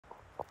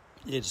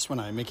Yeah, just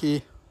went home, Mick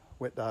here.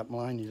 Wet dart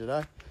Maloney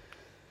today.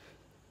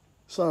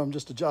 So I'm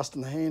just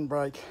adjusting the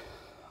handbrake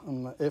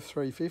on the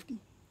F350.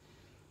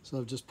 So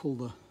I've just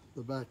pulled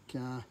the back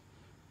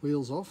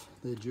wheels off.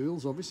 They're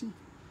duals, obviously.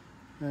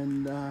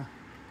 And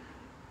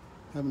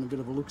having a bit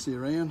of a look-see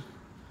around.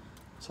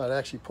 So to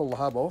actually pull the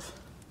hub off,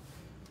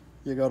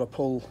 you got to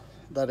pull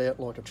that out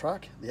like a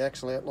truck, the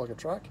axle out like a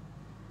truck.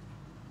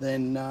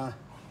 Then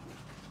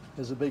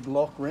there's a big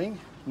lock ring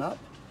nut,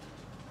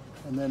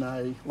 and then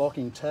a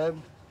locking tab,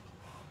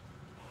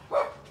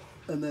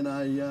 and then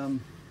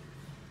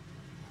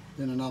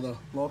another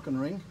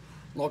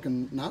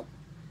locking nut.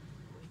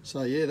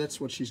 So yeah,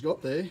 that's what she's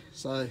got there.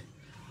 So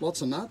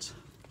lots of nuts,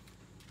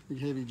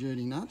 big heavy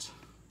duty nuts.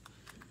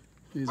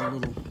 Here's a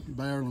little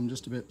barrel I'm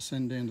just about to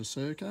send down to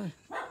Serco.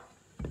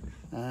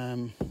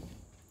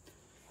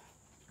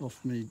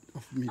 Off me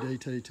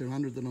DT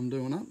 200 that I'm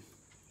doing up.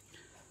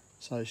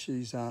 So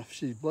she's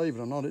believe it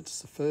or not,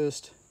 it's a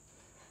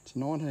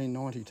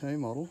 1992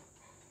 model,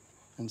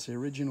 and it's the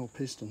original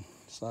piston.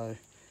 So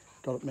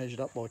got it measured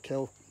up by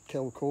Kel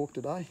Cork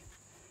today,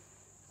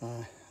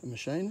 a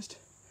machinist,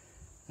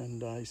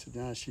 and he said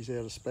no, she's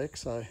out of spec,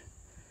 so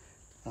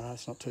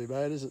it's not too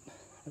bad, is it?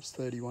 It's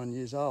 31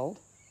 years old,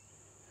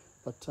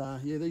 but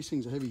yeah, these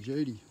things are heavy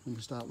duty when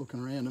you start looking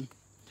around them.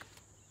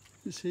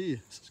 This here,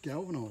 this is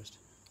galvanised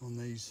on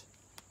these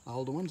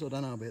older ones. I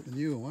don't know about the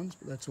newer ones,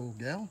 but that's all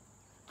gal.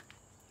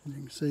 And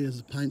you can see as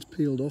the paint's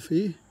peeled off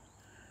here,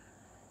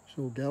 it's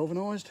all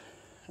galvanised,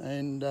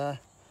 and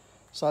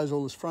so is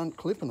all this front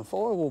clip and the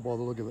firewall by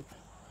the look of it.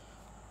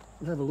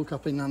 We'll have a look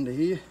up in under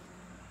here.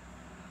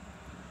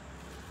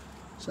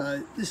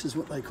 So this is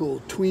what they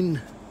call twin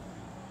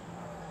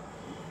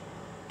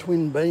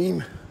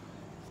beam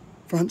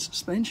front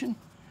suspension.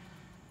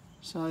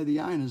 So the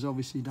owner's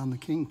obviously done the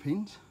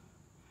kingpins.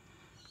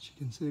 As you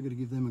can see, I've got to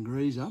give them a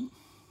grease up.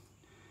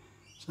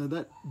 So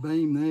that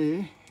beam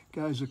there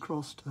goes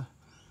across to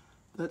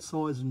that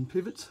side and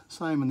pivots,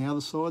 same on the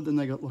other side. Then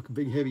they got like a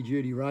big heavy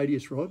duty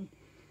radius rod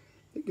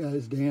that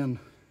goes down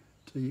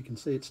to, you can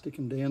see it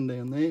sticking down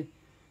there.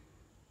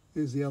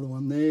 There's the other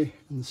one there,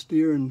 and the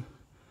steering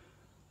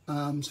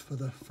arms for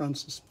the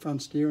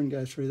front steering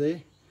go through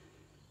there.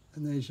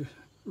 And there's your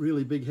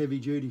really big heavy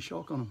duty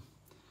shock on them.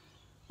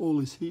 All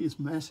this here is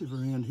massive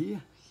around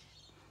here.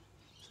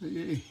 So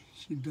yeah,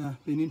 should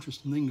be an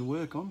interesting thing to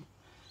work on.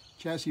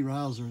 Chassis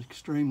rails are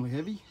extremely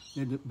heavy.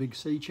 They had a big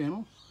C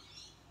channel,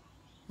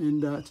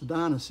 and it's a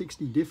Dana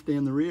 60 diff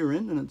down the rear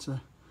end, and it's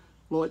a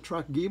light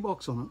truck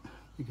gearbox on it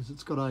because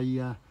it's got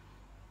a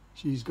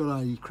she's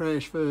got a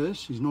crash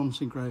first. She's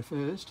non-synchro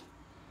first.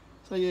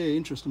 So yeah,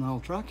 interesting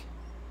old truck.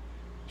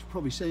 She'll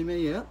probably see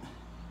me out.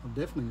 I'll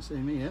definitely see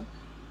me out.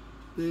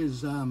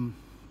 There's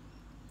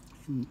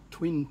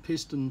twin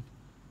piston,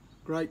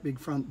 great big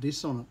front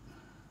disc on it.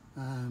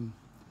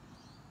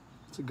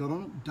 What's it got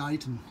on it?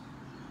 Dayton,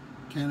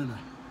 Canada.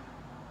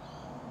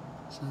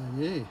 So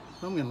yeah,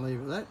 I'm going to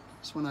leave it at that.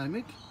 This one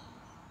Mick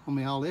on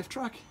my old F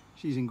truck.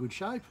 She's in good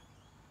shape.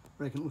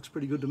 Reckon it looks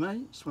pretty good to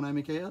me. This one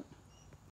Mick out.